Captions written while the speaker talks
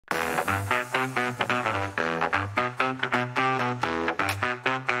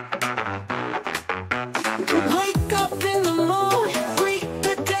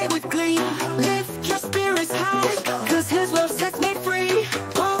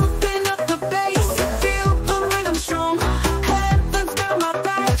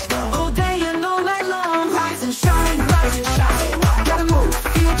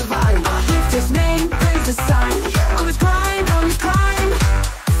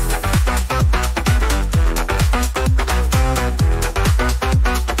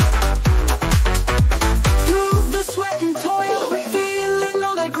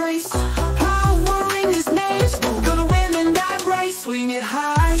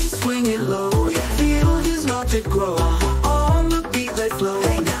swing it low. Feel his logic grow. On the beat they flow.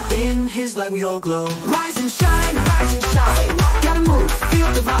 In his light we all glow. Rise and shine, rise and shine. Gotta move, feel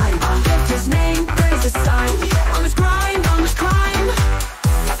the vibe. Lift his name, praise his sign. On this grind, on this climb.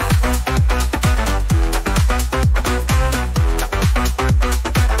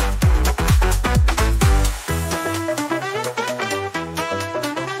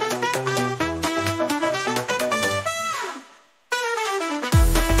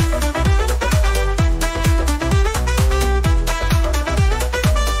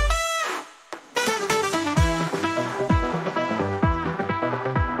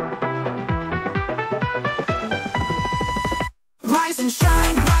 Rise and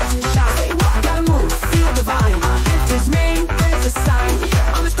shine.